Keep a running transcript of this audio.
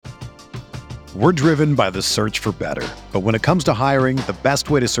We're driven by the search for better. But when it comes to hiring, the best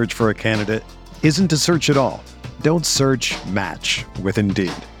way to search for a candidate isn't to search at all. Don't search, match with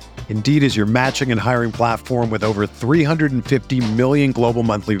Indeed. Indeed is your matching and hiring platform with over 350 million global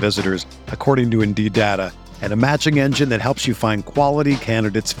monthly visitors, according to Indeed data, and a matching engine that helps you find quality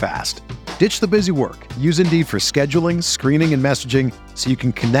candidates fast. Ditch the busy work. Use Indeed for scheduling, screening, and messaging so you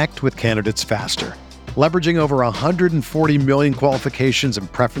can connect with candidates faster. Leveraging over 140 million qualifications and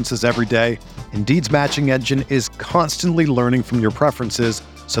preferences every day, Indeed's matching engine is constantly learning from your preferences,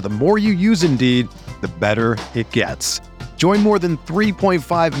 so the more you use Indeed, the better it gets. Join more than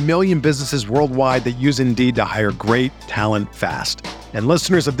 3.5 million businesses worldwide that use Indeed to hire great talent fast. And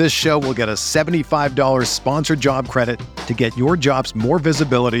listeners of this show will get a $75 sponsored job credit to get your jobs more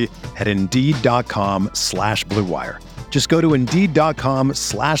visibility at Indeed.com/Blue Wire. Just go to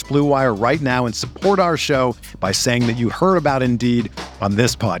Indeed.com/Blue Wire right now and support our show by saying that you heard about Indeed on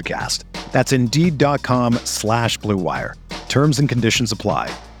this podcast. That's Indeed.com/Blue Wire. Terms and conditions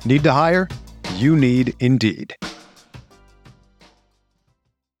apply. Need to hire? You need Indeed.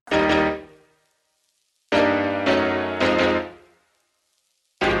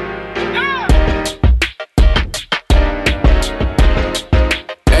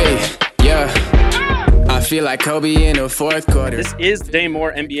 Feel like Kobe in the fourth quarter. This is the Day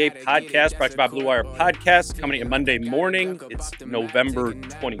More NBA podcast brought to you by Blue Wire Podcast, coming in Monday morning. It's November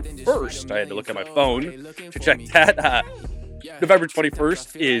 21st. I had to look at my phone to check that. November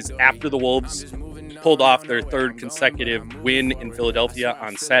 21st is after the Wolves pulled off their third consecutive win in Philadelphia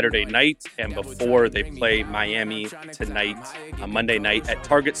on Saturday night and before they play Miami tonight, on Monday night at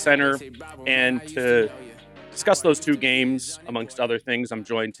Target Center. And to discuss those two games, amongst other things, I'm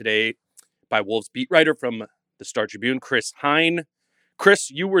joined today by Wolves beat writer from the Star Tribune, Chris Hine. Chris,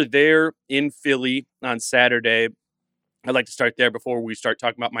 you were there in Philly on Saturday. I'd like to start there before we start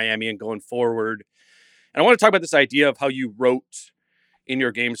talking about Miami and going forward. And I want to talk about this idea of how you wrote in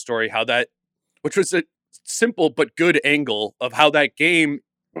your game story, how that, which was a simple but good angle of how that game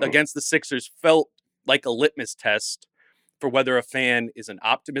against the Sixers felt like a litmus test for whether a fan is an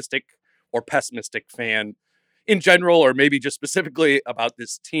optimistic or pessimistic fan in general, or maybe just specifically about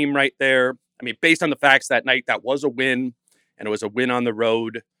this team right there. I mean, based on the facts that night, that was a win, and it was a win on the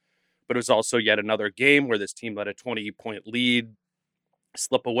road, but it was also yet another game where this team let a 20-point lead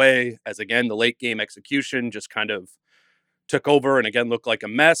slip away as, again, the late game execution just kind of took over and, again, looked like a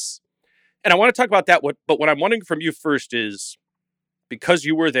mess. And I want to talk about that, but what I'm wondering from you first is, because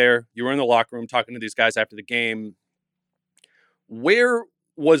you were there, you were in the locker room talking to these guys after the game, where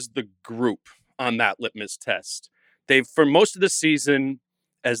was the group on that litmus test? They've, for most of the season,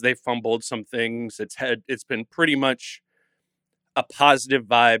 as they fumbled some things, it's been pretty much a positive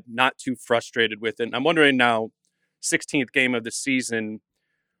vibe, not too frustrated with it. And I'm wondering now, 16th game of the season,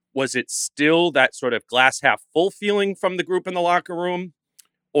 was it still that sort of glass half full feeling from the group in the locker room?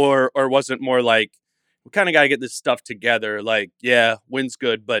 Or was it more like, we kind of got to get this stuff together? Like, yeah, win's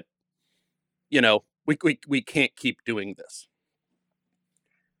good, but, you know, we can't keep doing this.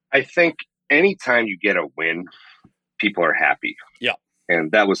 I think anytime you get a win, people are happy. Yeah.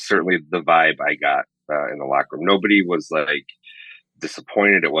 And that was certainly the vibe I got in the locker room. Nobody was like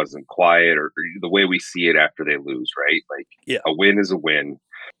disappointed. It wasn't quiet or the way we see it after they lose, right? Like a win is a win.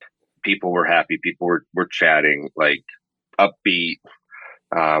 People were happy. People were chatting, like upbeat.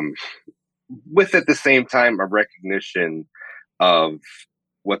 With at the same time, a recognition of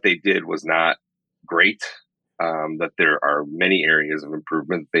what they did was not great. That there are many areas of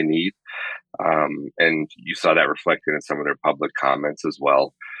improvement they need. And you saw that reflected in some of their public comments as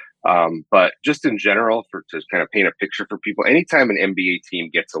well. But just in general, to kind of paint a picture for people, anytime an NBA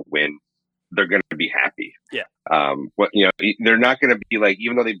team gets a win, they're going to be happy. Yeah. They're not going to be like,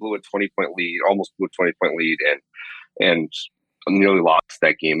 even though they blew a 20-point lead, almost blew a 20-point lead and nearly lost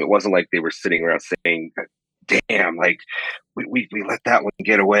that game. It wasn't like they were sitting around saying, damn, like we let that one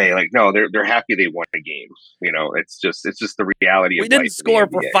get away. Like, no, they're happy they won a game. You know, it's just the reality of life. We didn't score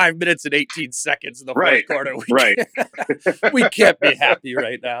for 5 minutes and 18 seconds in the fourth quarter. We can't be happy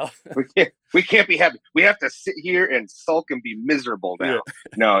right now. We can't be happy. We have to sit here and sulk and be miserable now. Yeah.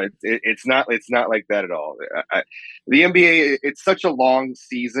 No, it's not like that at all. The NBA, it's such a long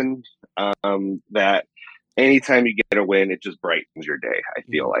season that anytime you get a win, it just brightens your day. I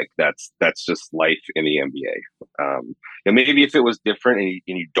feel like that's just life in the NBA. And maybe if it was different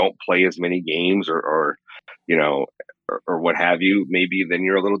and you don't play as many games or what have you, maybe then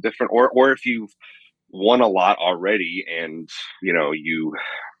you're a little different. Or if you've won a lot already and you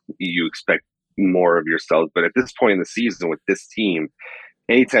expect more of yourselves. But at this point in the season with this team,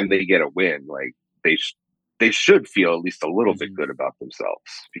 anytime they get a win, like they should feel at least a little bit Mhm. good about themselves,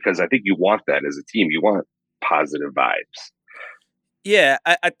 because I think you want that as a team. You want positive vibes. Yeah,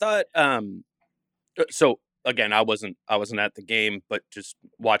 I thought so again, I wasn't at the game, but just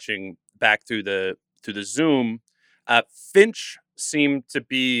watching back through the Zoom, Finch seemed to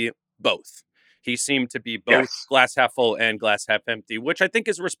be both. He seemed to be both Yes. glass half full and glass half empty, which I think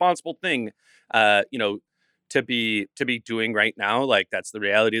is a responsible thing, you know, to be doing right now. Like that's the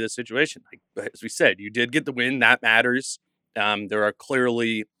reality of the situation. Like as we said, you did get the win, that matters. There are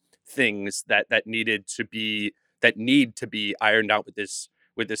clearly things that need to be ironed out with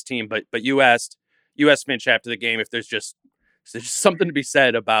this team. But you asked Finch after the game if there's just something to be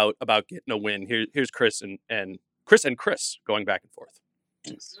said about getting a win. Here's Chris going back and forth.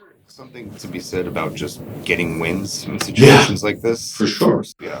 Something to be said about just getting wins in situations like this. For sure.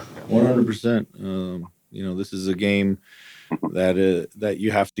 Yeah. 100%. This is a game that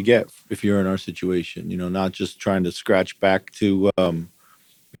you have to get if you're in our situation. Not just trying to scratch back to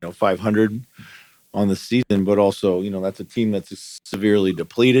 500 on the season, but also that's a team that's severely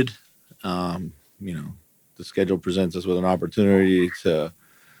depleted. The schedule presents us with an opportunity to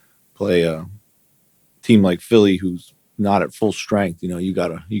play a team like Philly, who's not at full strength. You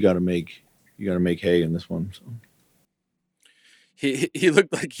gotta make hay in this one. So. He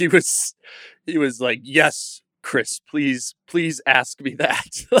looked like he was like, yes, Chris, please ask me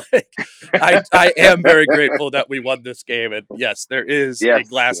that. Like, I am very grateful that we won this game, and yes, there is a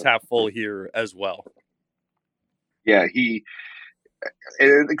glass half full here as well. Yeah,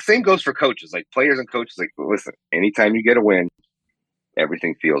 the same goes for coaches, like players and coaches. Like, listen, anytime you get a win,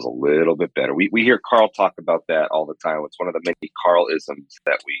 everything feels a little bit better. We hear Carl talk about that all the time. It's one of the many Carl-isms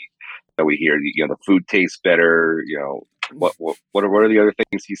that we hear. The food tastes better. What are the other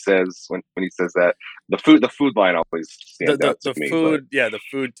things he says when he says that? The food line always stands out to me. The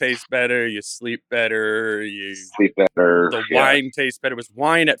food tastes better. You sleep better. You sleep better. The wine tastes better. It was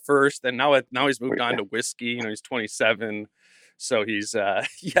wine at first, and now he's moved on to whiskey. He's 27, so he's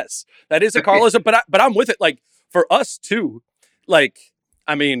yes, that is a Carlism. But I'm with it. Like for us too. Like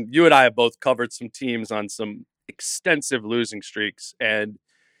I mean, you and I have both covered some teams on some extensive losing streaks, and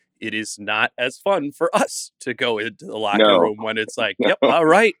it is not as fun for us to go into the locker room when it's like, yep, all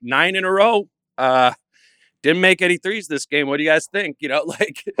right, 9 in a row. Didn't make any threes this game. What do you guys think?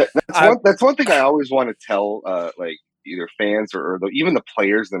 That's one thing I always want to tell, like either fans or even the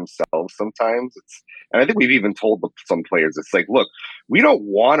players themselves. Sometimes and I think we've even told some players, it's like, look, we don't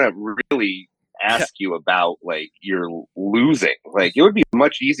want to really ask you about like you're losing. Like it would be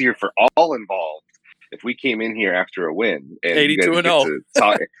much easier for all involved if we came in here after a win and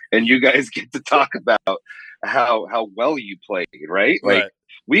 82-0 and you guys get to talk about how well you played, right? Like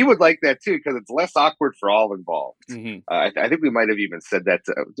we would like that too, because it's less awkward for all involved. Mm-hmm. I think we might have even said that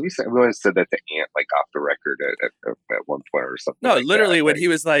to. We might have said that to Ant, like off the record at one point or something. No, like literally that. when he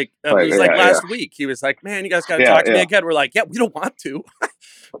was like, it was like last week. He was like, "Man, you guys got to talk to me again." We're like, "Yeah, we don't want to."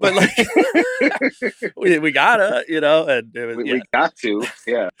 But like we gotta, and we got to,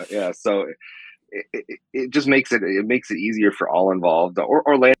 yeah. So it just makes it easier for all involved.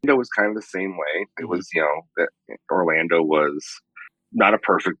 Orlando was kind of the same way. It was that Orlando was not a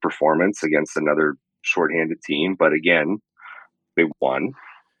perfect performance against another shorthanded team, but again, they won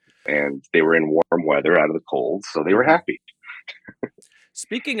and they were in warm weather out of the cold, so they were happy.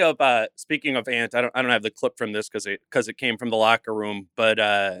 Speaking of Ant, I don't have the clip from this because it came from the locker room, but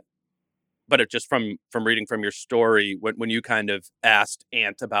it just from reading from your story when you kind of asked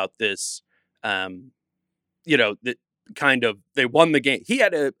Ant about this, that kind of they won the game. He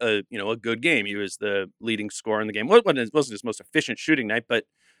had a good game. He was the leading scorer in the game. It wasn't his most efficient shooting night, but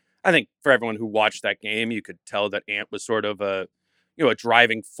I think for everyone who watched that game, you could tell that Ant was sort of a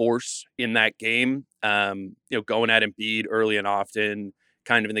driving force in that game. Going at Embiid early and often,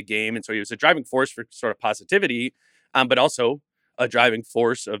 kind of in the game, and so he was a driving force for sort of positivity, but also a driving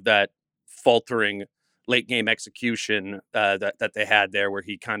force of that faltering late game execution that they had there, where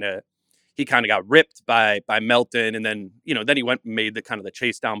he kind of got ripped by Melton, and then he went and made the kind of the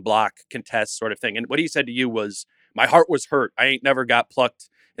chase down block contest sort of thing. And what he said to you was, "My heart was hurt. I ain't never got plucked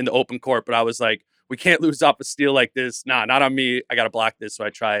in the open court, but I was like, we can't lose off a steal like this. Nah, not on me. I got to block this." So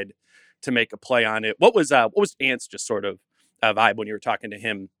I tried to make a play on it. What was Ant's just sort of vibe when you were talking to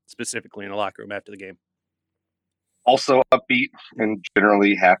him specifically in the locker room after the game? Also upbeat and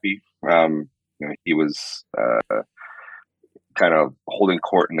generally happy. He was kind of holding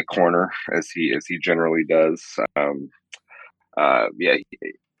court in the corner as he generally does. But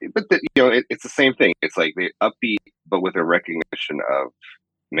it's the same thing. It's like they upbeat, but with a recognition of,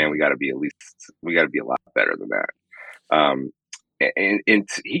 man, we got to be a lot better than that. and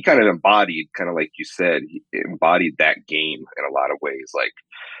he kind of embodied, kind of like you said, he embodied that game in a lot of ways. Like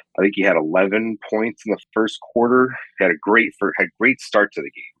I think he had 11 points in the first quarter. Had great start to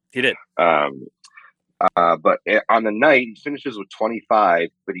the game. He did. But on the night, he finishes with 25,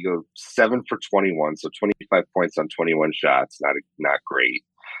 but he goes 7 for 21, so 25 points on 21 shots. Not great.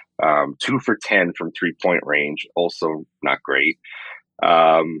 2 for 10 from 3-point range, also not great.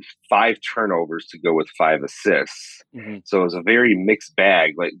 5 turnovers to go with 5 assists. Mm-hmm. So it was a very mixed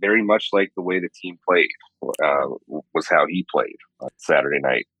bag, like very much like the way the team played was how he played on Saturday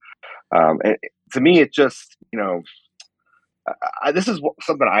night. And to me, it just, this is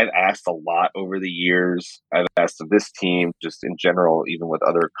something I've asked a lot over the years. I've asked of this team, just in general, even with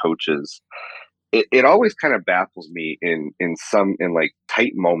other coaches. It always kind of baffles me in like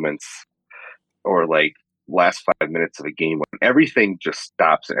tight moments or like last 5 minutes of a game when everything just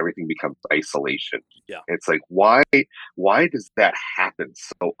stops and everything becomes isolation. Yeah, it's like why does that happen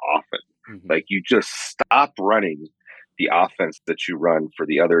so often? Mm-hmm. Like you just stop running the offense that you run for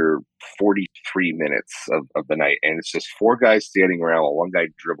the other 43 minutes of the night. And it's just 4 guys standing around while one guy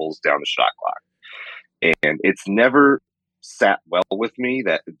dribbles down the shot clock. And it's never sat well with me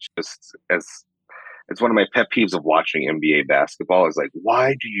that it's one of my pet peeves of watching NBA basketball is like,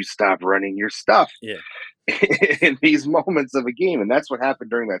 why do you stop running your stuff in these moments of a game? And that's what happened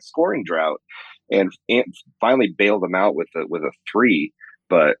during that scoring drought. And finally bailed them out with a 3.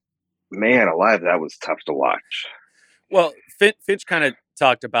 But man alive, that was tough to watch. Well, Finch kind of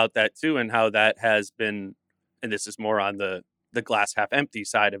talked about that too, and how that has been, and this is more on the glass half empty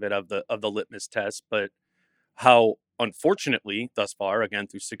side of it, of the litmus test, but how unfortunately thus far, again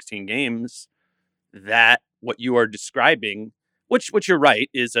through 16 games, that what you are describing, which you're right,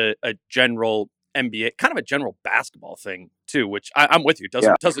 is a general NBA, kind of a general basketball thing too, which I'm with you.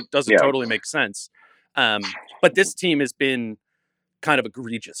 Doesn't totally make sense. But this team has been kind of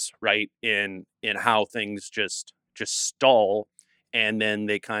egregious, right? In how things just stall, and then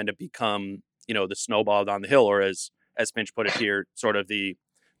they kind of become, the snowball down the hill, or as Finch put it here, sort of the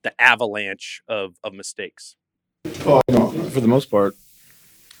avalanche of mistakes. Well, for the most part,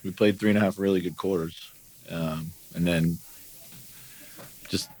 we played 3.5 really good quarters, and then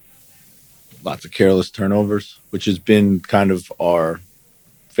just lots of careless turnovers, which has been kind of our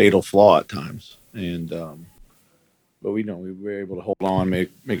fatal flaw at times. And but we were able to hold on, make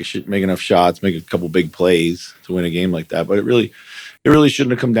enough shots, make a couple big plays to win a game like that. But it really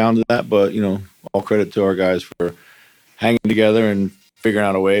shouldn't have come down to that. But all credit to our guys for hanging together and figuring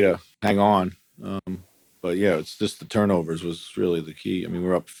out a way to hang on. But yeah, it's just the turnovers was really the key. I mean,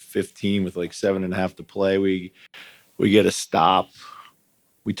 we're up 15 with like 7.5 to play. We get a stop,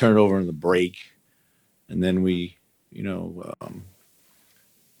 we turn it over in the break, and then we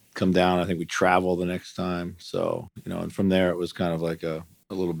come down. I think we travel the next time. So, and from there it was kind of like a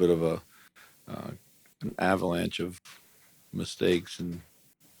little bit of an avalanche of mistakes and,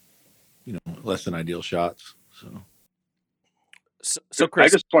 less than ideal shots. So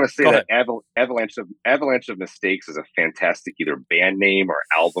Chris, I just want to say that avalanche of mistakes is a fantastic either band name or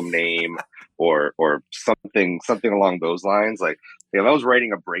album name or something along those lines. Like if I was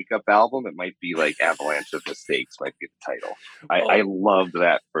writing a breakup album, it might be like Avalanche of Mistakes might be the title. I loved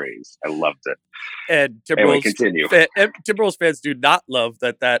that phrase. I loved it. And anyway, continue. Timberwolves fans do not love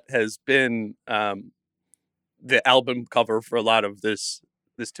that has been the album cover for a lot of this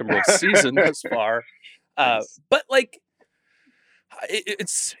Timberwolves season thus far. But like,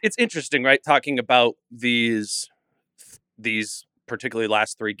 it's interesting, right? Talking about these particularly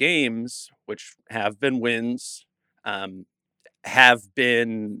last 3 games, which have been wins, have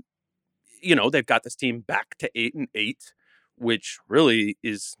been, they've got this team back to 8-8, which really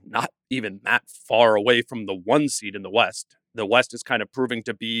is not even that far away from the 1 seed in the West. The West is kind of proving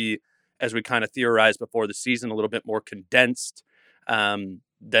to be, as we kind of theorized before the season, a little bit more condensed than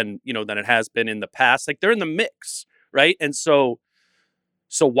it has been in the past. Like they're in the mix, right? And so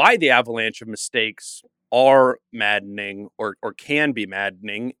why the avalanche of mistakes are maddening or can be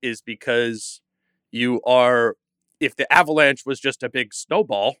maddening is because if the avalanche was just a big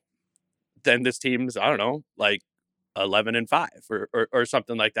snowball, then this team's, I don't know, like 11-5 or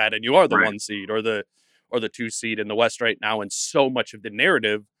something like that. And you are the right. 1 seed or the 2 seed in the West right now. And so much of the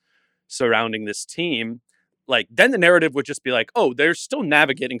narrative surrounding this team, like then the narrative would just be like, oh, they're still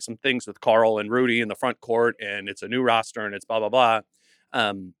navigating some things with Carl and Rudy in the front court, and it's a new roster and it's blah, blah, blah.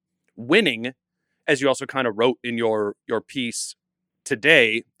 Winning, as you also kind of wrote in your piece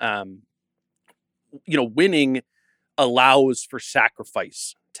today, winning allows for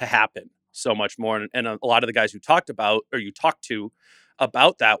sacrifice to happen so much more. And a lot of the guys you talked to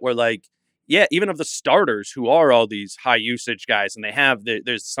about that were like, yeah, even of the starters who are all these high usage guys, and they have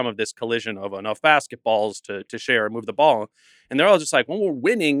there's some of this collision of enough basketballs to share and move the ball, and they're all just like, when we're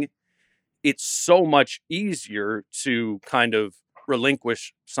winning, it's so much easier to kind of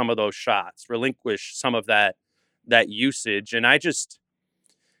relinquish some of those shots, relinquish some of that usage, and I just,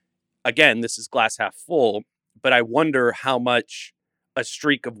 again, this is glass half full, but I wonder how much a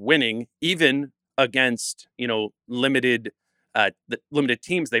streak of winning, even against, limited the limited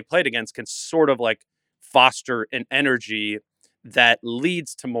teams they played against, can sort of like foster an energy that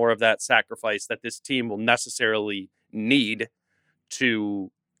leads to more of that sacrifice that this team will necessarily need to,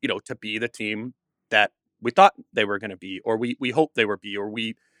 to be the team that we thought they were going to be, or we hoped they would be, or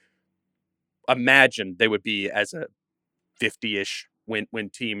we imagined they would be as a 50-ish win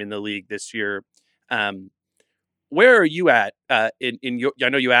team in the league this year. Where are you at in your? I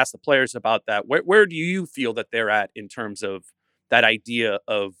know you asked the players about that. Where do you feel that they're at in terms of that idea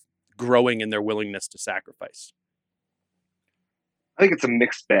of growing in their willingness to sacrifice? I think it's a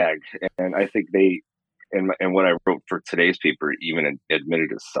mixed bag, and I think they, and what I wrote for today's paper even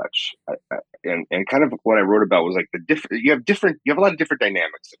admitted as such. And kind of what I wrote about was like you have a lot of different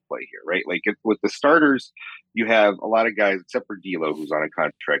dynamics at play here, right? Like with the starters, you have a lot of guys except for D'Lo, who's on a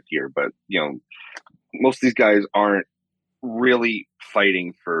contract here, but most of these guys aren't really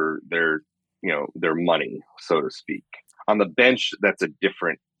fighting for their money, so to speak. On the bench, that's a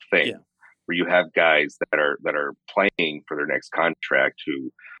different thing. Yeah. Where you have guys that are playing for their next contract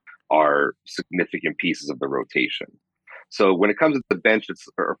who are significant pieces of the rotation. So when it comes to the bench,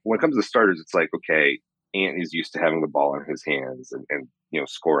 when it comes to the starters, it's like, okay, Ant is used to having the ball in his hands and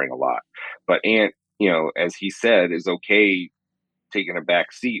scoring a lot. But Ant, as he said, is okay taking a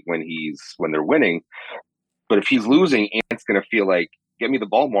back seat when they're winning. But if he's losing, Ant's going to feel like, get me the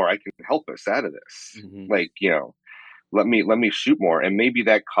ball more. I can help us out of this. Mm-hmm. Like, let me shoot more. And maybe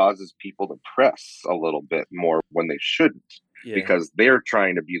that causes people to press a little bit more when they shouldn't, because they're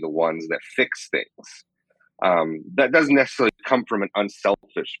trying to be the ones that fix things. That doesn't necessarily come from an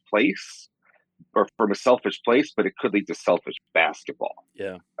unselfish place or from a selfish place, but it could lead to selfish basketball.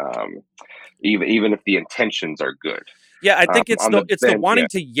 Yeah. Even if the intentions are good. Yeah, I think it's the wanting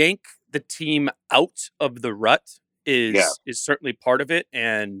to yank the team out of the rut is certainly part of it.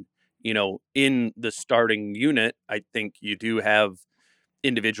 And, in the starting unit, I think you do have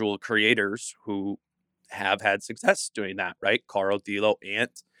individual creators who have had success doing that, right? Carl, D'Lo,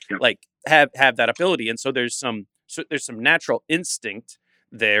 Ant, like have that ability. And so there's some natural instinct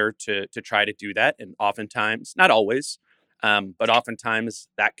there to try to do that. And oftentimes, not always, but oftentimes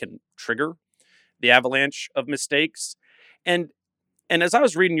that can trigger the avalanche of mistakes. And as I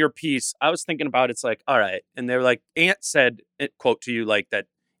was reading your piece, I was thinking about, it's like, all right. And they're like, Ant said, quote to you, like that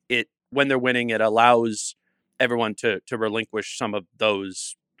when they're winning, it allows everyone to relinquish some of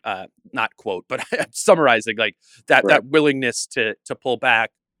those, not quote, but I'm summarizing like that willingness to pull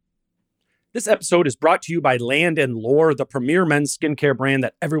back. This episode is brought to you by Land & Lore, the premier men's skincare brand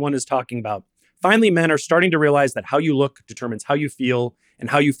that everyone is talking about. Finally, men are starting to realize that how you look determines how you feel, and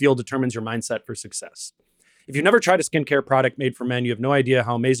how you feel determines your mindset for success. If you've never tried a skincare product made for men, you have no idea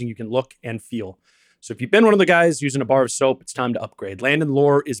how amazing you can look and feel. So if you've been one of the guys using a bar of soap, it's time to upgrade. Land &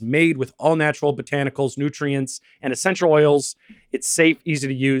 Lore is made with all natural botanicals, nutrients, and essential oils. It's safe, easy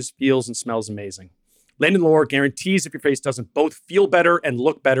to use, feels and smells amazing. Land & Lore guarantees if your face doesn't both feel better and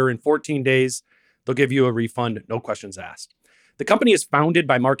look better in 14 days, they'll give you a refund, no questions asked. The company is founded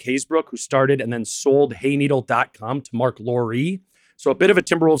by Mark Haysbrook, who started and then sold HeyNeedle.com to Mark Loree. So a bit of a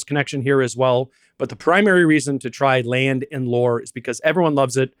Timberwolves connection here as well. But the primary reason to try Land & Lore is because everyone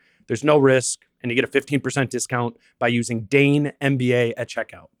loves it. There's no risk, and you get a 15% discount by using Dane MBA at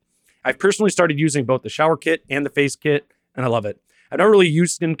checkout. I've personally started using both the shower kit and the face kit, and I love it. I've never really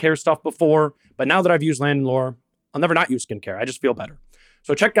used skincare stuff before, but now that I've used Land & Lore, I'll never not use skincare. I just feel better.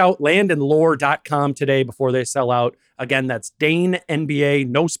 So check out landandlore.com today before they sell out. Again, that's Dane NBA,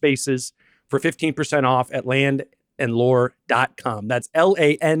 no spaces, for 15% off at landandlore.com. That's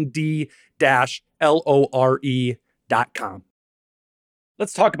LAND-LORE.com.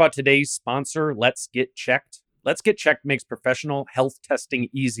 Let's talk about today's sponsor, Let's Get Checked. Let's Get Checked makes professional health testing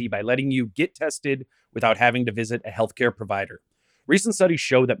easy by letting you get tested without having to visit a healthcare provider. Recent studies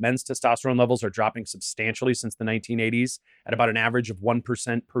show that men's testosterone levels are dropping substantially since the 1980s at about an average of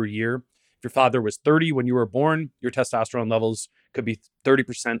 1% per year. If your father was 30 when you were born, your testosterone levels could be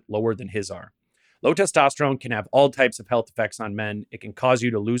 30% lower than his are. Low testosterone can have all types of health effects on men. It can cause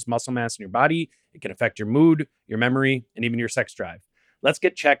you to lose muscle mass in your body. It can affect your mood, your memory, and even your sex drive. Let's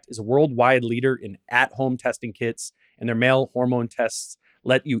Get Checked is a worldwide leader in at-home testing kits, and their male hormone tests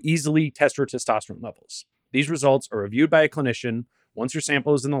let you easily test your testosterone levels. These results are reviewed by a clinician Once your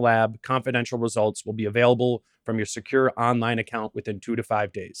sample is in the lab, confidential results will be available from your secure online account within 2 to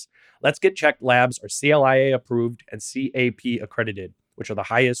 5 days. Let's Get Checked labs are CLIA approved and CAP accredited, which are the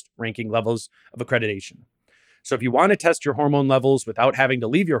highest ranking levels of accreditation. So if you want to test your hormone levels without having to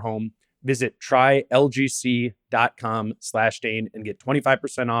leave your home, visit trylgc.com/Dane and get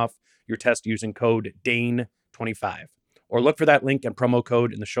 25% off your test using code DANE25. Or look for that link and promo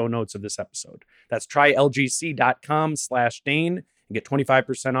code in the show notes of this episode. That's trylgc.com/Dane and get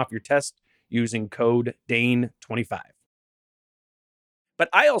 25% off your test using code DANE25. But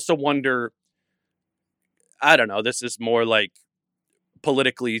I also wonder, I don't know, this is more like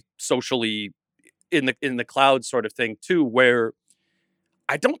politically, socially in the cloud sort of thing too, where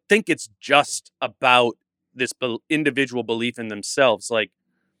I don't think it's just about this individual belief in themselves. Like,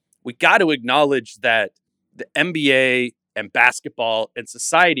 we got to acknowledge that the NBA and basketball and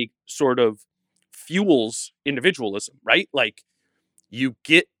society sort of fuels individualism, right? Like, you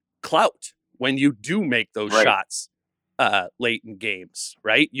get clout when you do make those shots late in games,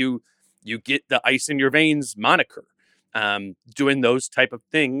 right? You get the ice in your veins moniker. Doing those type of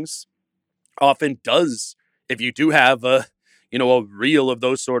things often does, if you do have a reel of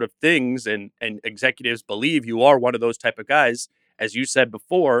those sort of things and executives believe you are one of those type of guys, as you said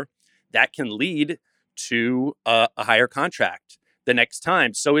before, that can lead to a higher contract the next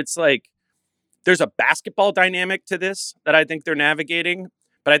time. So it's like, there's a basketball dynamic to this that I think they're navigating,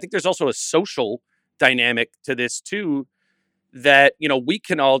 but I think there's also a social dynamic to this too, that, we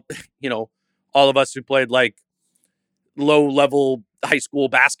can all, all of us who played like low level high school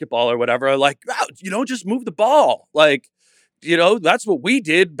basketball or whatever are like, wow, just move the ball. Like, that's what we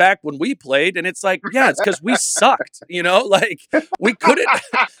did back when we played. And it's like, yeah, it's because we sucked, like we couldn't,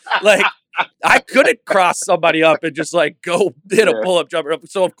 like, I couldn't cross somebody up and just like go hit a pull-up jumper.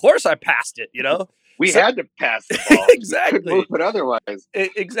 So of course I passed it, We had to pass the ball. Exactly. Move it otherwise.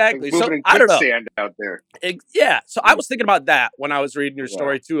 Exactly. Like so I don't know. Sand out there. Yeah. So I was thinking about that when I was reading your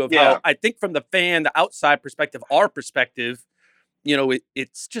story too, of how I think from the fan, the outside perspective, our perspective,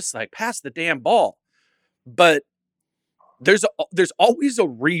 it's just like pass the damn ball. But there's always a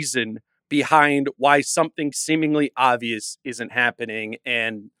reason behind why something seemingly obvious isn't happening.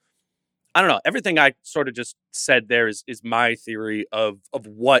 And I don't know, everything I sort of just said there is my theory of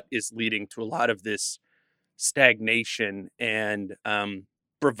what is leading to a lot of this stagnation, and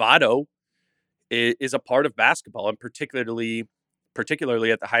bravado is a part of basketball, and particularly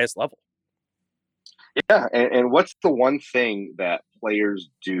at the highest level. Yeah, and what's the one thing that players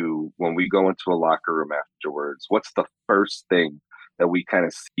do when we go into a locker room afterwards? What's the first thing that we kind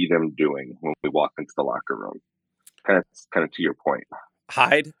of see them doing when we walk into the locker room? Kind of to your point.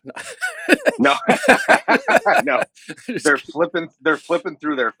 Hide? No, no. They're flipping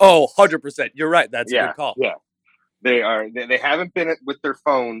through their phones. Oh, 100%. You're right. That's a good call. Yeah, they are. They haven't been with their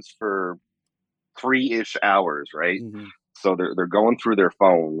phones for 3-ish hours, right? Mm-hmm. So they're going through their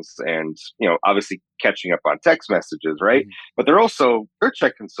phones and, obviously catching up on text messages, right? Mm-hmm. But they're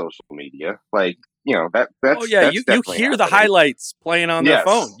checking social media. Like, that's you hear the highlights playing on their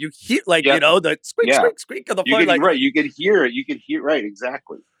phone. You hear the squeak of the phone. Right. You could hear it. Right.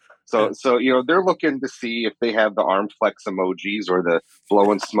 Exactly. So they're looking to see if they have the arm flex emojis or the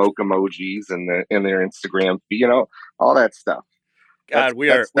blowing smoke emojis in their Instagram feed, all that stuff. God, we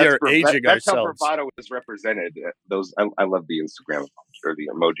are aging that's ourselves. That's how bravado is represented. Those I love the Instagram or the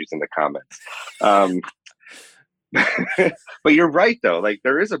emojis in the comments. But you're right though. Like,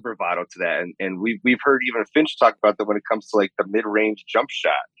 there is a bravado to that, and we've heard even Finch talk about that when it comes to like the mid-range jump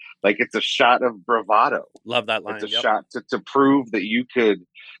shot. Like, it's a shot of bravado. Love that line. It's a shot to prove that you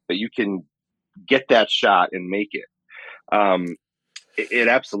can get that shot and make it. It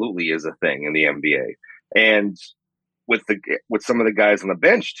absolutely is a thing in the NBA, and with some of the guys on the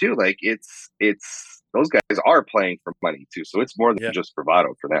bench too. Like, it's those guys are playing for money too, so it's more than just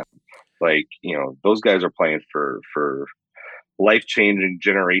bravado for them. Like, those guys are playing for life-changing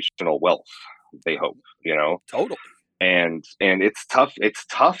generational wealth, they hope, Totally. And it's tough. It's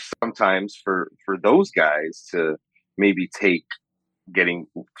tough sometimes for those guys to maybe take getting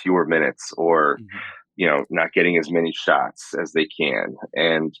fewer minutes or, not getting as many shots as they can.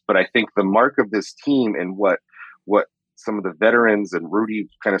 But I think the mark of this team and what some of the veterans and Rudy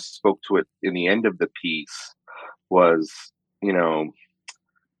kind of spoke to it in the end of the piece was, you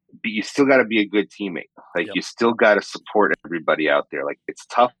still got to be a good teammate. Like, you still got to support everybody out there. Like, it's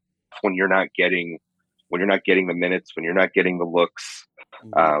tough when you're not getting the minutes, when you're not getting the looks.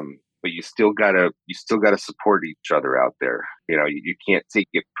 But you still gotta support each other out there. You can't take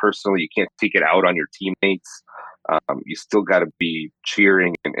it personally. You can't take it out on your teammates. You still got to be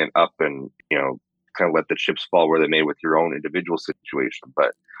cheering and up and, kind of let the chips fall where they may with your own individual situation.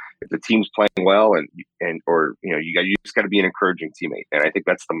 But if the team's playing well or you just got to be an encouraging teammate, and I think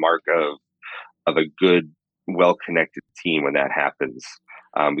that's the mark of a good, well-connected team when that happens,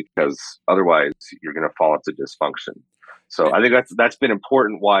 because otherwise you're going to fall into dysfunction. So I think that's been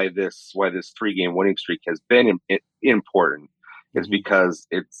important. Why this 3-game winning streak has been important is because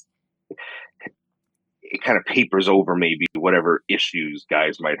it kind of papers over maybe whatever issues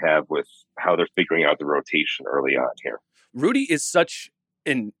guys might have with how they're figuring out the rotation early on here. Rudy is such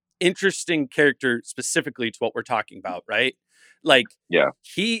an interesting character specifically to what we're talking about, right? Like,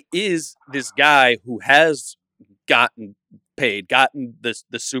 he is this guy who has gotten paid, gotten the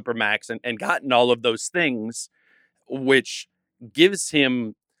supermax, and gotten all of those things, which gives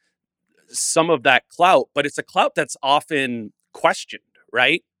him some of that clout, but it's a clout that's often questioned,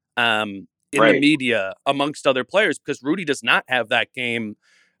 right? In the media amongst other players, because Rudy does not have that game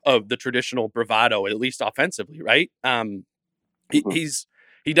of the traditional bravado, at least offensively, right?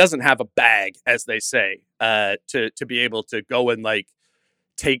 He doesn't have a bag, as they say, to be able to go and like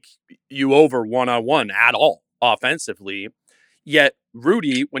take you over one-on-one at all offensively. Yet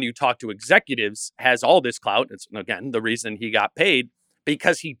Rudy, when you talk to executives, has all this clout. It's, again, the reason he got paid,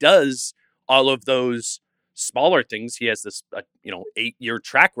 because he does all of those smaller things. He has this 8-year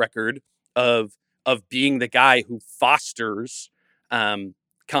track record of being the guy who fosters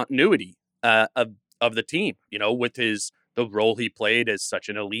continuity of the team, with the role he played as such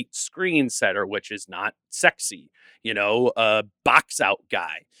an elite screen setter, which is not sexy, a box out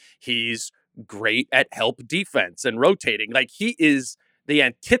guy. He's great at help defense and rotating. Like, he is the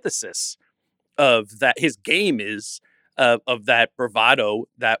antithesis of that. His game is of that bravado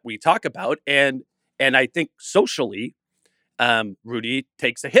that we talk about. And I think socially, Rudy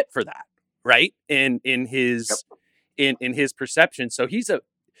takes a hit for that, right? In his perception. So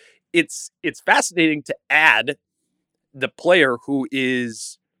it's fascinating to add the player who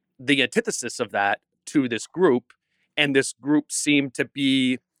is the antithesis of that to this group, and this group seemed to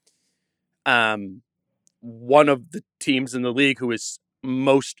be one of the teams in the league who is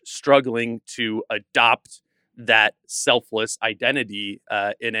most struggling to adopt that selfless identity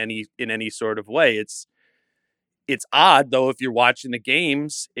in any sort of way. It's odd, though, if you're watching the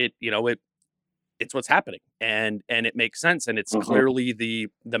games, it's what's happening, and it makes sense, and it's clearly the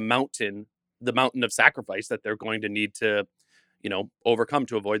mountain of sacrifice that they're going to need to overcome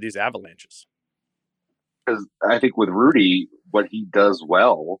to avoid these avalanches. Because I think with Rudy, what he does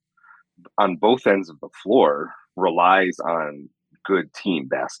well on both ends of the floor relies on good team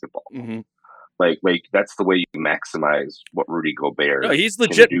basketball. Like that's the way you maximize what Rudy Gobert. No, he's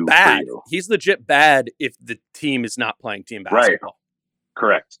legit bad. He's legit bad if the team is not playing team basketball. Right.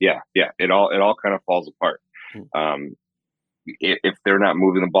 Correct. Yeah. It all kind of falls apart. If they're not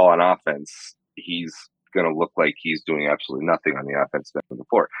moving the ball on offense, he's going to look like he's doing absolutely nothing on the offensive end of the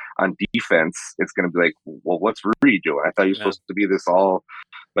floor. On defense, it's going to be like, well, what's Rudy doing? I thought you're supposed to be this all.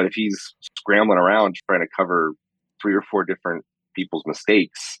 But if he's scrambling around trying to cover 3 or 4 different people's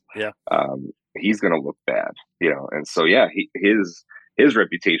mistakes, he's going to look bad, And so, his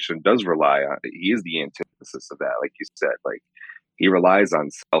reputation does rely on. He is the antithesis of that, like you said. Like, he relies on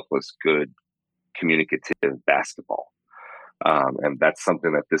selfless, good, communicative basketball. And that's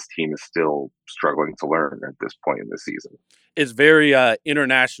something that this team is still struggling to learn at this point in the season. It's very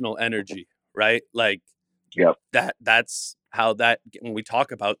international energy, right? Like, that's how when we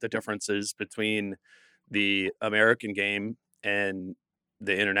talk about the differences between the American game and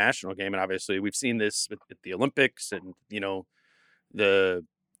the international game, and obviously we've seen this with the Olympics and, the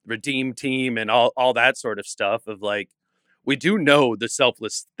Redeem team and all that sort of stuff of like, we do know the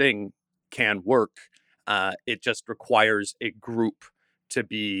selfless thing can work. It just requires a group to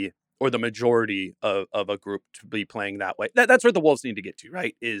be, or the majority of a group to be playing that way. That's where the Wolves need to get to,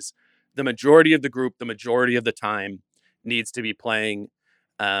 right? Is the majority of the group, the majority of the time, needs to be playing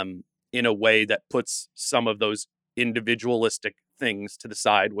in a way that puts some of those individualistic things to the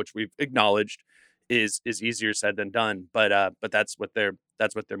side, which we've acknowledged is easier said than done. But that's what they're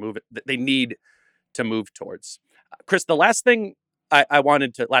moving. They need to move towards. Chris, the last thing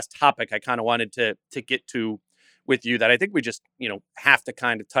last topic I kind of wanted to get to with you that I think we just, have to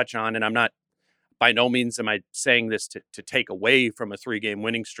kind of touch on, and I'm not, by no means am I saying this to take away from a 3-game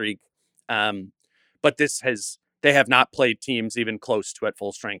winning streak. But they have not played teams even close to at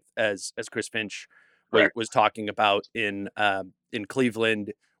full strength as Chris Finch was talking about in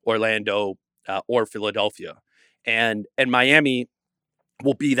Cleveland, Orlando, or Philadelphia. And Miami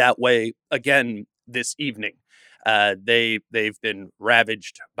will be that way again this evening. They've been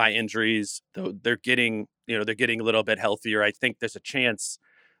ravaged by injuries, though they're getting a little bit healthier. I think there's a chance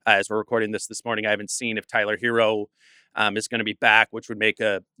As we're recording this morning, I haven't seen if Tyler Hero is going to be back, which would make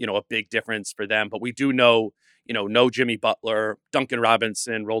a big difference for them. But we do know, no Jimmy Butler. Duncan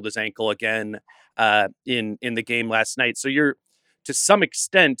Robinson rolled his ankle again in the game last night. So to some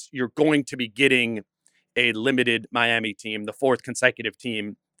extent, you're going to be getting a limited Miami team, the fourth consecutive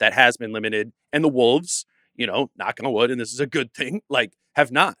team that has been limited. And the Wolves, knock on wood, and this is a good thing, like,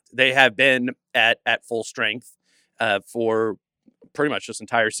 have not. They have been at full strength for pretty much this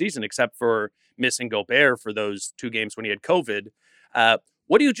entire season, except for missing Gobert for those 2 games when he had COVID.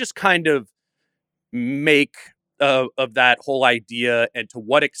 What do you just kind of make of that whole idea, and to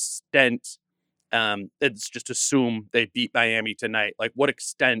what extent, let's just assume they beat Miami tonight, like what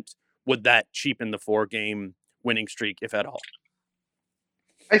extent would that cheapen the 4-game winning streak, if at all?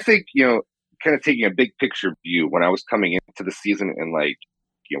 I think, kind of taking a big picture view, when I was coming into the season and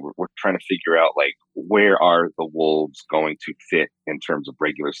we're trying to figure out where are the Wolves going to fit in terms of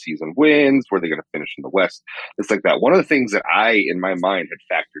regular season wins, where they're going to finish in the West. It's like that. One of the things that I, in my mind, had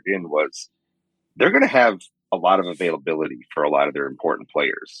factored in was they're going to have a lot of availability for a lot of their important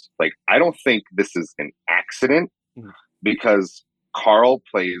players. Like, I don't think this is an accident because Carl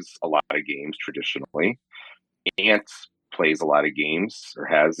plays a lot of games traditionally. Ant plays a lot of games, or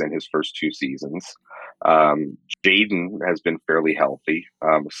has in his first 2 seasons. Jaden has been fairly healthy,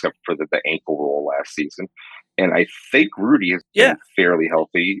 except for the ankle roll last season. And I think Rudy has been fairly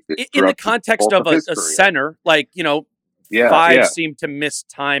healthy. In the context of a center, five seem to miss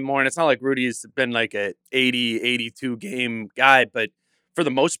time more. And it's not like Rudy's been like a 80, 82 game guy, but for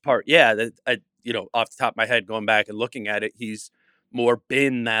the most part, off the top of my head, going back and looking at it, he's more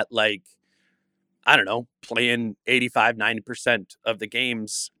been that, I don't know, playing 85, 90% of the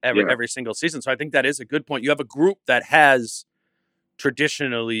games every single season. So I think that is a good point. You have a group that has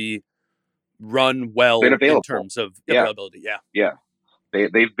traditionally run well in terms of availability. Yeah.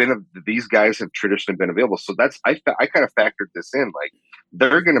 They've been, these guys have traditionally been available. So I kind of factored this in. Like,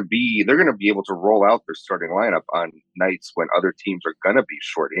 they're going to be able to roll out their starting lineup on nights when other teams are going to be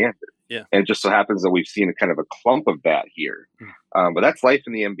shorthanded. Yeah. And it just so happens that we've seen a kind of a clump of that here. But that's life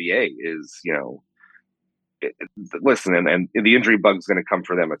in the NBA is, listen, and the injury bug is going to come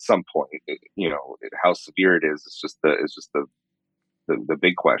for them at some point. How severe it is, it's just the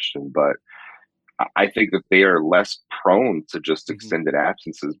big question. But I think that they are less prone to just extended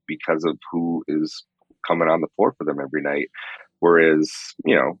absences because of who is coming on the floor for them every night. Whereas,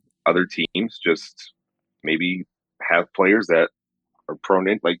 other teams just maybe have players that are prone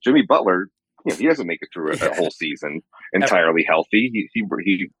in, like Jimmy Butler. He doesn't make it through a whole season entirely healthy.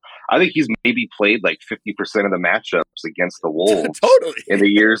 I think he's maybe played like 50% of the matchups against the Wolves in the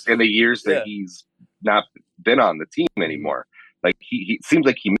years that he's not been on the team anymore. Like, he seems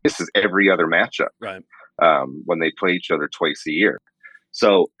like he misses every other matchup, right? When they play each other twice a year.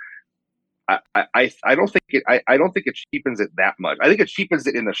 So I don't think it cheapens it that much. I think it cheapens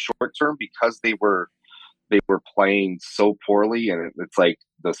it in the short term because they were playing so poorly, and it's like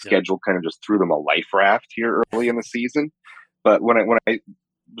the schedule kind of just threw them a life raft here early in the season. But when I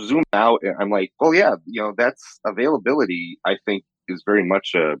zoom out, I'm like, well, yeah, that's availability. I think is very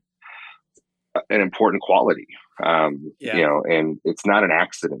much an important quality. And it's not an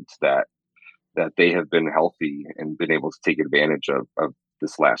accident that they have been healthy and been able to take advantage of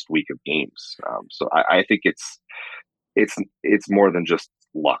this last week of games. So I think it's more than just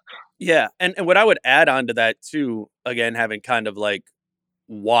luck. Yeah. And what I would add on to that too, again, having kind of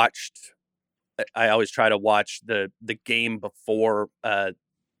watched, I always try to watch the game before the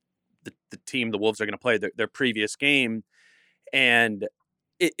team the Wolves are going to play their previous game. And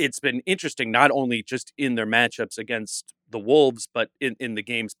it's been interesting, not only just in their matchups against the Wolves, but in the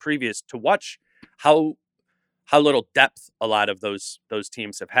games previous, to watch how little depth a lot of those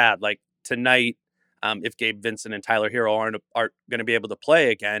teams have had. Like tonight, if Gabe Vincent and Tyler Hero aren't going to be able to play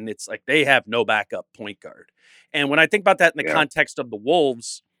again, it's like they have no backup point guard. And when I think about that in the context of the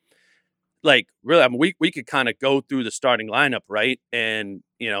Wolves, really, we could kind of go through the starting lineup, right? And,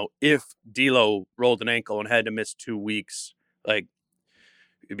 if D'Lo rolled an ankle and had to miss 2 weeks,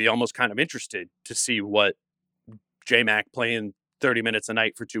 you'd be almost kind of interested to see what J-Mac playing 30 minutes a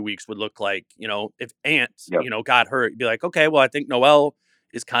night for 2 weeks would look like. If Ant, got hurt, you'd be like, okay, well, I think Noel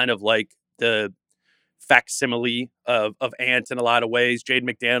is kind of like the facsimile of Ant in a lot of ways. Jade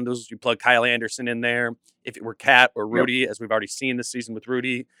McDaniels, you plug Kyle Anderson in there. If it were Cat or Rudy, as we've already seen this season with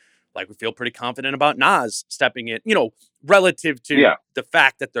Rudy, we feel pretty confident about Nas stepping in, relative to the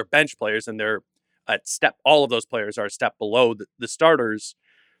fact that they're bench players and they're all of those players are a step below the starters.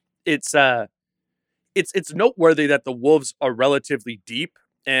 It's noteworthy that the Wolves are relatively deep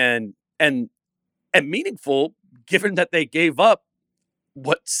and meaningful, given that they gave up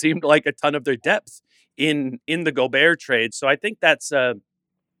what seemed like a ton of their depth in the Gobert trade. So I think that's a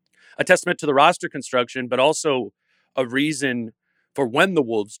testament to the roster construction, but also a reason for when the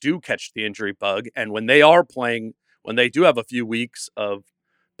Wolves do catch the injury bug and when they are playing, when they do have a few weeks of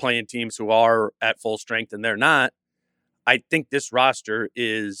playing teams who are at full strength and they're not. I think this roster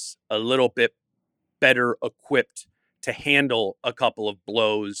is a little bit better equipped to handle a couple of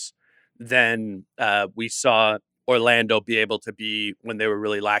blows than we saw Orlando be able to be when they were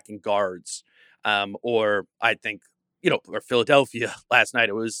really lacking guards. Or I think, or Philadelphia last night,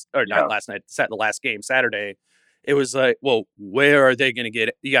 not last night, the last game, Saturday, it was like, well, where are they going to get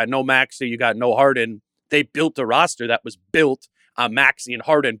it? You got no Maxey, you got no Harden. They built a roster that was built on Maxey and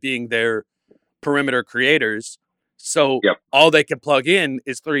Harden being their perimeter creators. So all they can plug in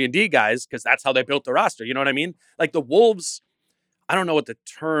is 3-and-D guys because that's how they built the roster. You know what I mean? Like the Wolves, I don't know what the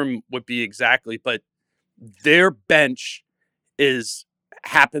term would be exactly, but their bench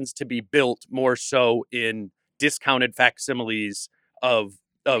happens to be built more so in discounted facsimiles of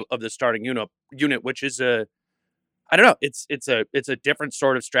the starting unit, which is I don't know. It's a different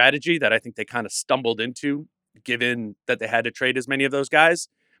sort of strategy that I think they kind of stumbled into, given that they had to trade as many of those guys.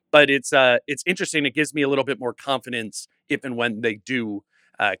 But it's interesting. It gives me a little bit more confidence if and when they do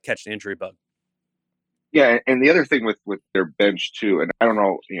catch the injury bug. Yeah, and the other thing with their bench too, and I don't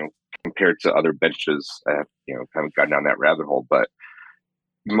know, compared to other benches, haven't gone down that rabbit hole, but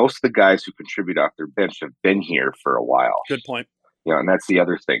most of the guys who contribute off their bench have been here for a while. Good point. And that's the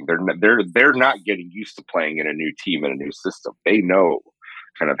other thing. They're not getting used to playing in a new team and a new system. They know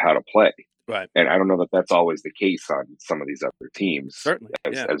kind of how to play. Right. And I don't know that that's always the case on some of these other teams. Certainly,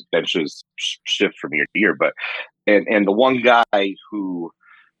 as benches shift from year to year. But and the one guy who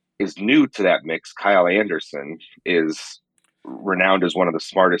is new to that mix, Kyle Anderson, is renowned as one of the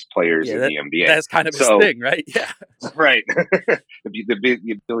smartest players in the NBA. That's kind of his thing, right? Yeah. Right. the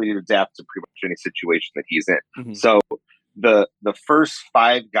ability to adapt to pretty much any situation that he's in. Mm-hmm. So the first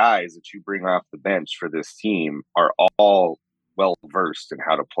 5 guys that you bring off the bench for this team are all well versed in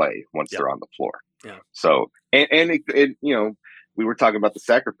how to play once they're on the floor. Yeah. So and we were talking about the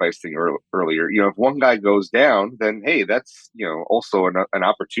sacrifice thing earlier. If one guy goes down, then hey, that's also an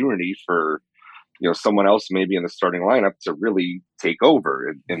opportunity for someone else maybe in the starting lineup to really take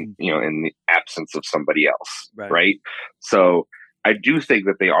over in the absence of somebody else, right? So I do think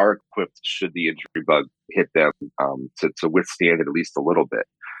that they are equipped should the injury bug hit them to withstand it at least a little bit.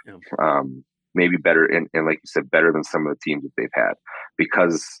 Yeah. Maybe better, and like you said, better than some of the teams that they've had,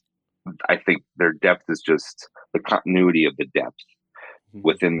 because I think their depth is just the continuity of the depth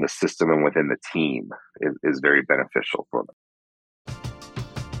within the system and within the team is very beneficial for them.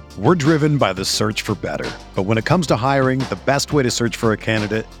 We're driven by the search for better. But when it comes to hiring, the best way to search for a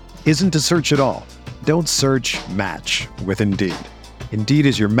candidate isn't to search at all. Don't search, match with Indeed. Indeed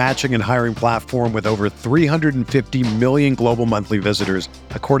is your matching and hiring platform with over 350 million global monthly visitors,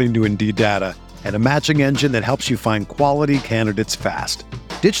 according to Indeed data, and a matching engine that helps you find quality candidates fast.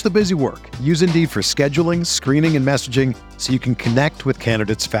 Ditch the busy work. Use Indeed for scheduling, screening, and messaging so you can connect with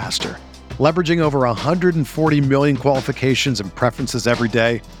candidates faster. Leveraging over 140 million qualifications and preferences every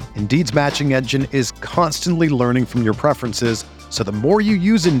day, Indeed's matching engine is constantly learning from your preferences, so the more you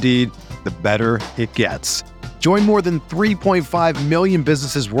use Indeed, the better it gets. Join more than 3.5 million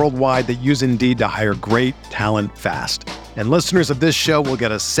businesses worldwide that use Indeed to hire great talent fast. And listeners of this show will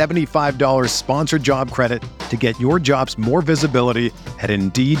get a $75 sponsored job credit to get your jobs more visibility at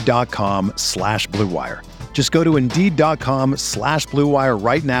Indeed.com/Blue Wire. Just go to Indeed.com/Blue Wire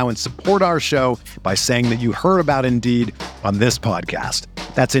right now and support our show by saying that you heard about Indeed on this podcast.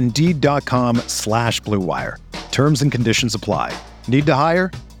 That's Indeed.com/Blue Wire. Terms and conditions apply. Need to hire?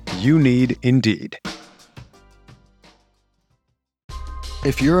 You need Indeed.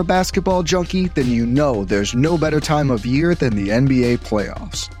 If you're a basketball junkie, then you know there's no better time of year than the NBA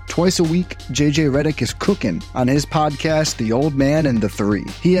playoffs. Twice a week, JJ Redick is cooking on his podcast, The Old Man and the Three.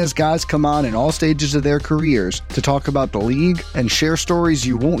 He has guys come on in all stages of their careers to talk about the league and share stories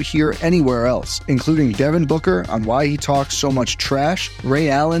you won't hear anywhere else, including Devin Booker on why he talks so much trash, Ray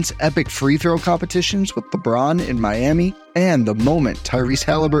Allen's epic free throw competitions with LeBron in Miami, and the moment Tyrese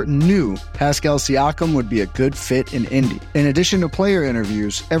Halliburton knew Pascal Siakam would be a good fit in Indy. In addition to player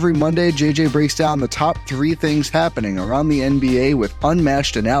interviews, every Monday JJ breaks down the top 3 things happening around the NBA with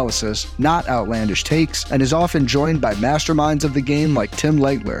unmatched analysis, not outlandish takes, and is often joined by masterminds of the game like Tim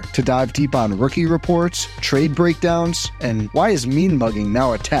Legler to dive deep on rookie reports, trade breakdowns, and why is mean mugging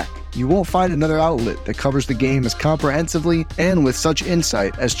now a tech? You won't find another outlet that covers the game as comprehensively and with such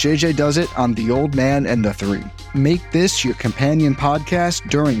insight as JJ does it on The Old Man and the Three. Make this your companion podcast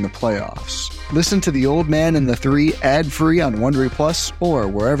during the playoffs. Listen to The Old Man and the Three ad-free on Wondery Plus or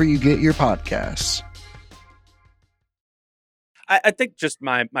wherever you get your podcasts. I think just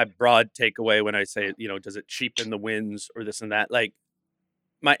my broad takeaway when I say, does it cheapen the wins or this and that? Like,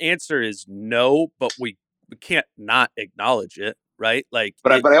 my answer is no, but we can't not acknowledge it, right? Like,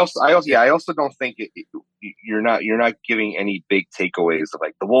 but I also don't think you're not giving any big takeaways of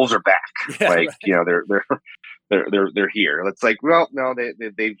like the Wolves are back, like right. They're here. It's like, well, no,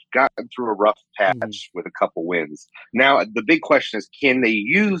 they've gotten through a rough patch with a couple wins. Now the big question is, can they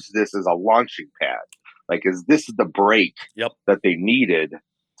use this as a launching pad? Like, is this the break that they needed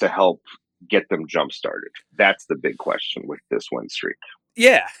to help get them jump started? That's the big question with this win streak.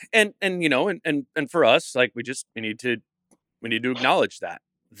 Yeah, and for us, like we need to acknowledge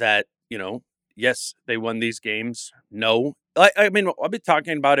that yes, they won these games. No, I mean, I'll be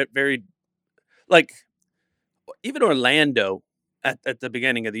talking about it very, like, even Orlando at the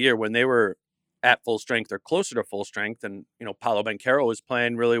beginning of the year when they were at full strength or closer to full strength, and Paolo Banchero was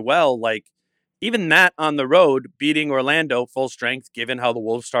playing really well, like. Even that on the road, beating Orlando full strength, given how the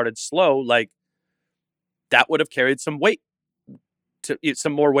Wolves started slow, like that would have carried some weight,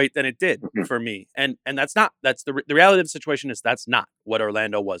 some more weight than it did for me. And that's the reality of the situation is that's not what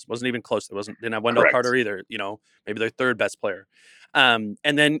Orlando was. Wasn't even close. Didn't have Wendell Carter either. Maybe their third best player. And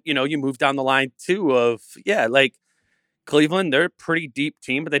then you move down the line too of like Cleveland. They're a pretty deep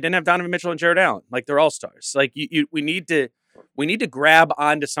team, but they didn't have Donovan Mitchell and Jared Allen. Like they're all stars. Like we need to grab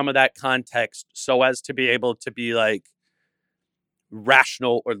onto some of that context so as to be able to be like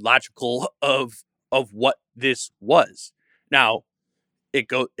rational or logical of what this was. Now,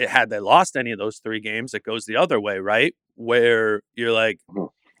 had they lost any of those three games, it goes the other way, right? Where you're like,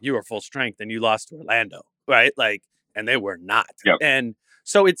 you were full strength and you lost to Orlando, right? Like, and they were not. Yep. And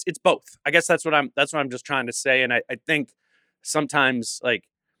so it's both. I guess that's what I'm just trying to say. And I think sometimes like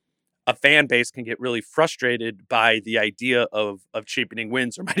a fan base can get really frustrated by the idea of cheapening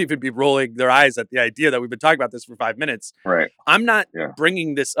wins, or might even be rolling their eyes at the idea that we've been talking about this for 5 minutes. Right. I'm not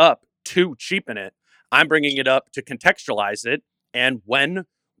bringing this up to cheapen it. I'm bringing it up to contextualize it. And when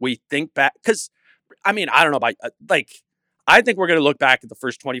we think back, because I mean, I don't know about I think we're going to look back at the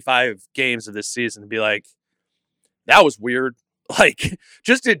first 25 games of this season and be like, that was weird. Like,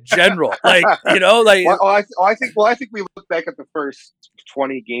 just in general, like, like. I think we look back at the first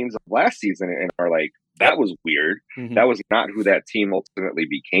 20 games of last season and are like, that was weird. Mm-hmm. That was not who that team ultimately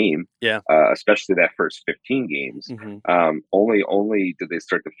became. Yeah. Especially that first 15 games. Mm-hmm. Only did they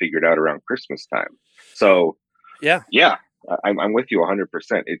start to figure it out around Christmas time. So, yeah, I'm with you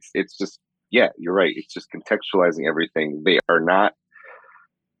 100%. It's just, you're right. It's just contextualizing everything. They are not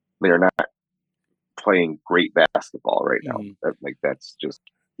playing great basketball right now. Like that's just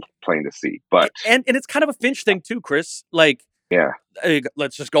plain to see. But and it's kind of a Finch thing too, Chris. Like,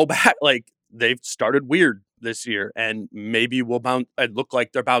 let's just go back. Like they've started weird this year, and maybe will it look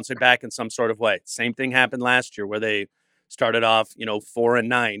like they're bouncing back in some sort of way. Same thing happened last year where they started off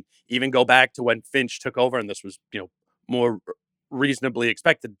 4-9. Even go back to when Finch took over, and this was more reasonably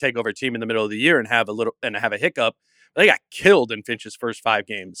expected to take over a team in the middle of the year and have a hiccup. They got killed in Finch's first 5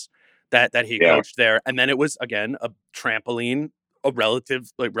 games that he coached there. And then it was, again, a trampoline,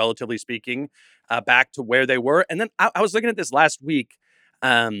 relatively speaking, back to where they were. And then I was looking at this last week,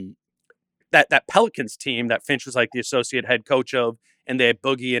 that Pelicans team that Finch was like the associate head coach of, and they had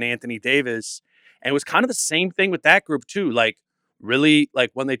Boogie and Anthony Davis. And it was kind of the same thing with that group too. Like really,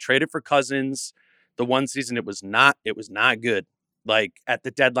 like when they traded for Cousins, the one season it was not good. Like at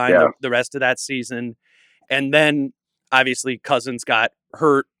the deadline, the rest of that season. And then obviously Cousins got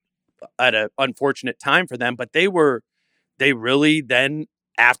hurt at an unfortunate time for them, but they really then,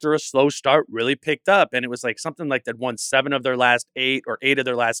 after a slow start, really picked up. And it was like something like they'd won 7 of their last 8 or 8 of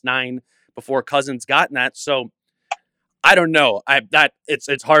their last 9 before Cousins got in that. So I don't know.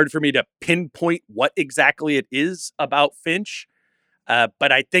 It's hard for me to pinpoint what exactly it is about Finch.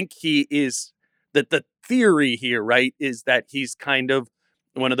 But I think he is the theory here, right, is that he's kind of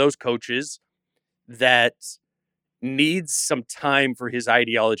one of those coaches that needs some time for his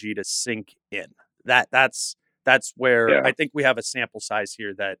ideology to sink in. That's where I think we have a sample size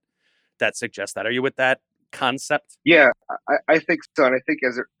here that suggests that. Are you with that concept? Yeah, I think so, and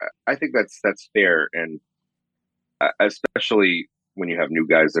I think that's fair, and especially when you have new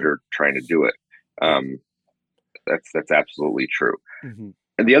guys that are trying to do it. That's absolutely true. Mm-hmm.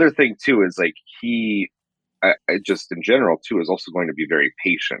 And the other thing too is like he just in general too is also going to be very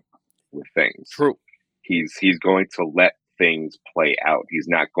patient with things. True. He's going to let things play out. He's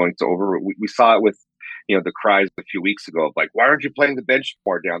not going to we saw it with, the cries a few weeks ago of like, why aren't you playing the bench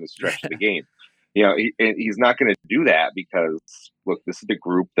more down the stretch of the game? He's not going to do that because, look, this is the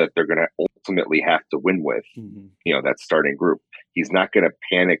group that they're going to ultimately have to win with, that starting group. He's not going to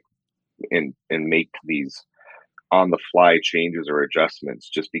panic and make these on the fly changes or adjustments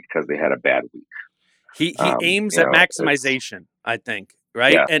just because they had a bad week. He aims at maximization, I think,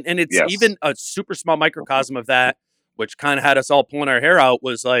 right? Yeah, and it's even a super small microcosm of that, which kind of had us all pulling our hair out,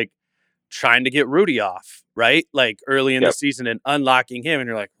 was like trying to get Rudy off, right? Like early in the season and unlocking him. And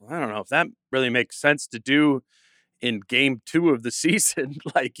you're like, well, I don't know if that really makes sense to do in game 2 of the season.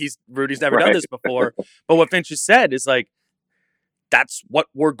 Like Rudy's never done this before. But what Finch has said is like, that's what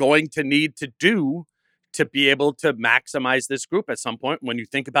we're going to need to do to be able to maximize this group at some point. When you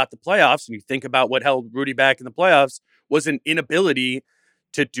think about the playoffs and you think about what held Rudy back in the playoffs was an inability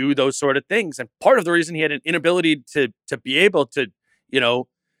to do those sort of things. And part of the reason he had an inability to be able to,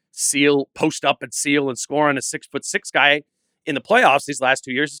 post up and seal and score on a 6'6" guy in the playoffs these last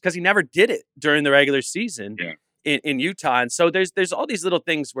 2 years is because he never did it during the regular season in Utah. And so there's all these little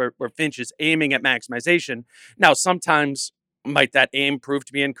things where Finch is aiming at maximization. Now, sometimes might that aim prove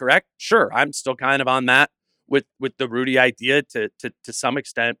to be incorrect? Sure. I'm still kind of on that with the Rudy idea to some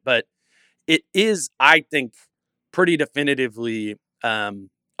extent, but it is, I think, pretty definitively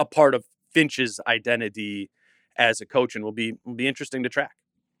a part of Finch's identity as a coach, and will be interesting to track.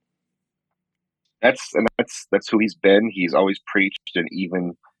 That's who he's been. He's always preached an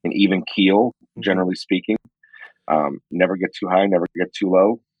even keel, generally speaking. Never get too high, never get too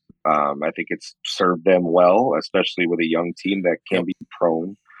low. I think it's served them well, especially with a young team that can be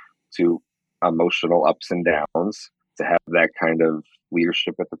prone to emotional ups and downs, to have that kind of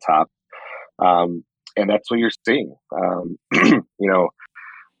leadership at the top. And that's what you're seeing.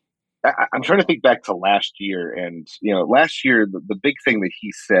 I'm trying to think back to last year, and last year the big thing that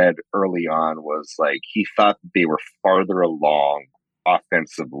he said early on was like he thought they were farther along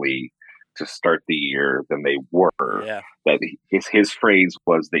offensively to start the year than they were. Yeah. That his phrase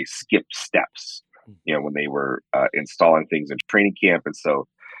was they skipped steps, when they were installing things in training camp, and so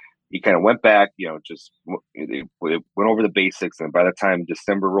he kind of went back, just went over the basics, and by the time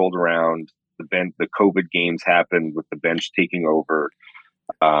December rolled around, the COVID games happened with the bench taking over.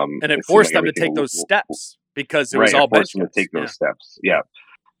 And it forced them to take those steps because it was all bench guys. To take those steps. Yeah.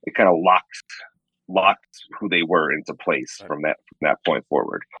 It kind of locked who they were into place from that point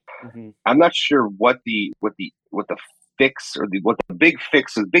forward. I'm not sure what the fix or what the big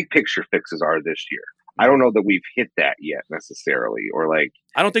picture fixes are this year. I don't know that we've hit that yet necessarily, or like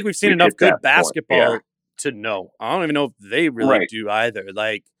I don't think we've seen enough good basketball to know. I don't even know if they really do either.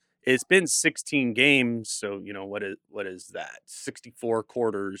 Like, it's been 16 games, so what is that? 64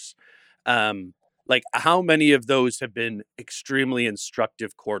 quarters. Like, how many of those have been extremely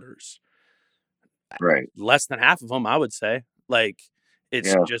instructive quarters? Right. Less than half of them, I would say. Like,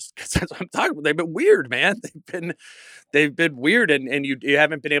 it's just because that's what I'm talking about. They've been weird, man. They've been weird, and you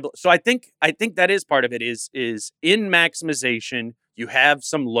haven't been able. So I think that is part of it. Is in maximization, you have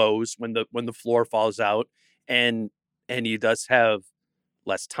some lows when the floor falls out, and you thus have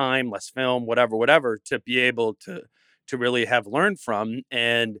less time, less film, whatever, to be able to really have learned from.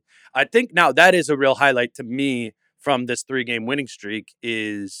 And I think now that is a real highlight to me from this 3-game winning streak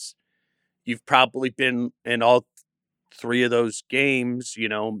is you've probably been in all 3 of those games,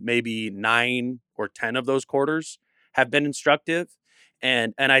 maybe 9 or 10 of those quarters have been instructive.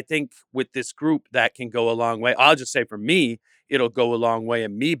 And I think with this group that can go a long way. I'll just say for me, it'll go a long way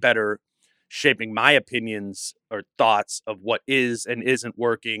in me better shaping my opinions or thoughts of what is and isn't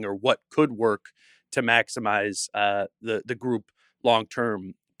working or what could work to maximize the group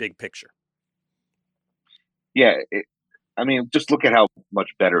long-term big picture. Yeah. Just look at how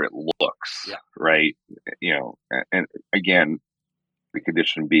much better it looks, right? And again, the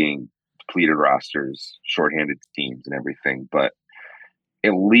condition being depleted rosters, shorthanded teams and everything, but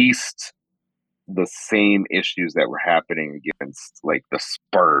at least the same issues that were happening against like the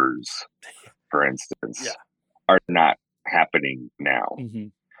Spurs, for instance, are not happening now.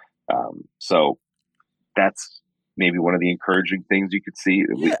 So that's maybe one of the encouraging things you could see.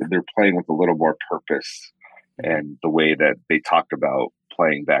 They're playing with a little more purpose, and the way that they talked about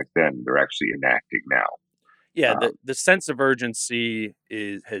playing back then, they're actually enacting now. Yeah, the sense of urgency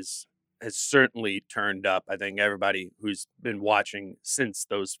has certainly turned up. I think everybody who's been watching since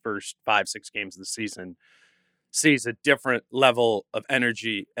those first 5-6 games of the season sees a different level of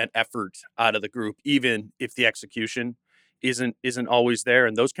energy and effort out of the group, even if the execution isn't always there.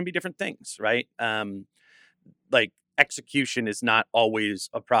 And those can be different things, right? Like, execution is not always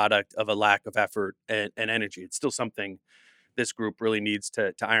a product of a lack of effort and energy. It's still something this group really needs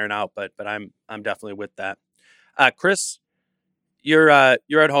to iron out. But I'm definitely with that. Chris, you're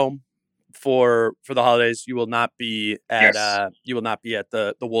at home for the holidays. You will not be at Yes.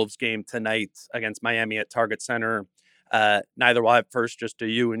 the Wolves game tonight against Miami at Target Center. Neither will I. First, just to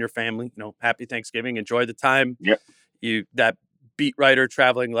you and your family, happy Thanksgiving. Enjoy the time. Yep. That beat writer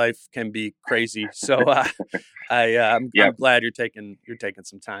traveling life can be crazy. So I'm glad you're taking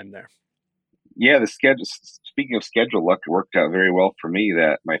some time there. Yeah, the schedule. Speaking of schedule, luck worked out very well for me.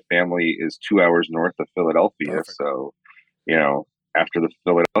 That my family is 2 hours north of Philadelphia, Perfect. so after the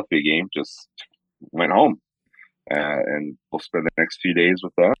Philadelphia game, just went home, and we'll spend the next few days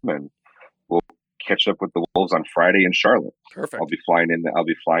with them, and we'll catch up with the Wolves on Friday in Charlotte. Perfect. I'll be flying in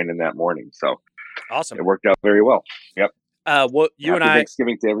that morning, so awesome. It worked out very well. Yep. You and Happy I.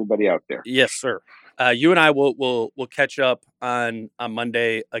 Thanksgiving to everybody out there. Yes, sir. You and I will catch up on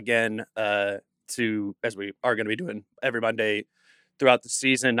Monday again. As we are going to be doing every Monday throughout the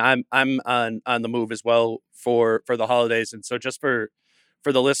season. I'm on the move as well for the holidays, and so just for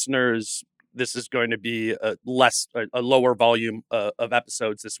the listeners, this is going to be a lower volume of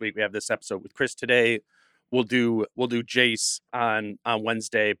episodes this week. We have this episode with Chris today. We'll do Jace on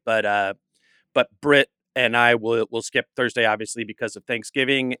Wednesday, but Britt and I will skip Thursday, obviously, because of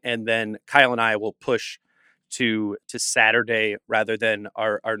Thanksgiving. And then Kyle and I will push to Saturday rather than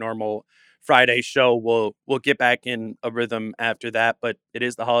our normal Friday show. We'll get back in a rhythm after that. But it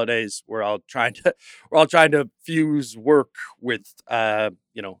is the holidays. We're all trying to fuse work with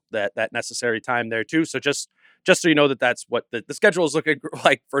that necessary time there too. So just so you know that's what the schedule is looking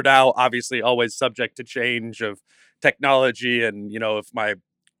like for now. Obviously, always subject to change of technology, and if my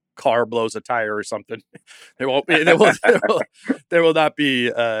car blows a tire or something, there will not be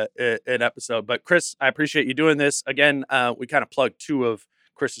an episode. But Chris, I appreciate you doing this again. We kind of plugged two of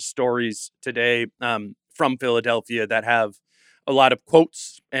Chris's stories today from Philadelphia that have a lot of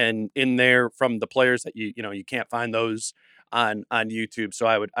quotes and in there from the players that you can't find those on YouTube. So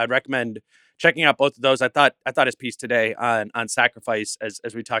I'd recommend checking out both of those. I thought his piece today on sacrifice,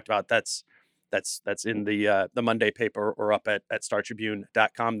 as we talked about, that's in the Monday paper or up at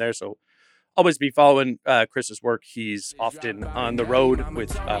startribune.com there. So always be following Chris's work. He's often on the road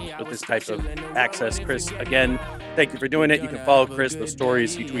with this type of access. Chris, again, thank you for doing it. You can follow Chris, those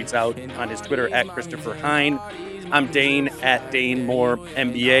stories he tweets out on his Twitter at Christopher Hine. I'm Dane at Dane Moore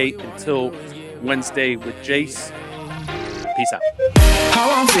NBA. Until Wednesday with Jace. Peace out.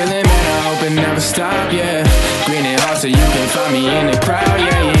 How I'm feeling, man, I hope it never stop, yeah. Green and hot so you can find me in the crowd,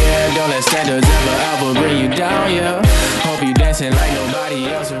 yeah. Don't let standards ever bring you down, yeah. Hope you dancing like nobody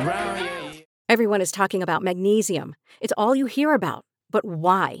else around, yeah. Everyone is talking about magnesium. It's all you hear about. But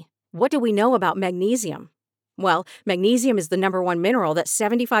why? What do we know about magnesium? Well, magnesium is the number one mineral that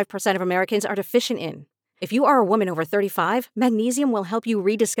 75% of Americans are deficient in. If you are a woman over 35, magnesium will help you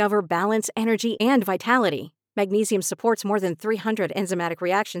rediscover balance, energy, and vitality. Magnesium supports more than 300 enzymatic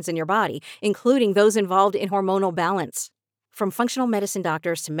reactions in your body, including those involved in hormonal balance. From functional medicine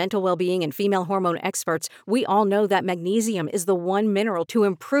doctors to mental well-being and female hormone experts, we all know that magnesium is the one mineral to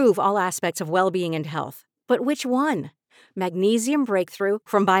improve all aspects of well-being and health. But which one? Magnesium Breakthrough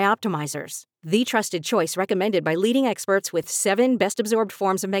from Bioptimizers, the trusted choice recommended by leading experts with 7 best-absorbed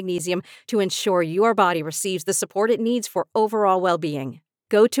forms of magnesium to ensure your body receives the support it needs for overall well-being.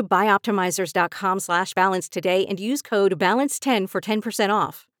 Go to bioptimizers.com/balance today and use code BALANCE10 for 10%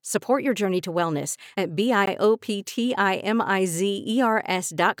 off. Support your journey to wellness at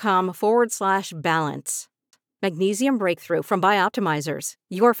bioptimizers.com/balance. Magnesium Breakthrough from Bioptimizers,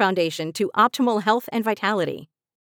 your foundation to optimal health and vitality.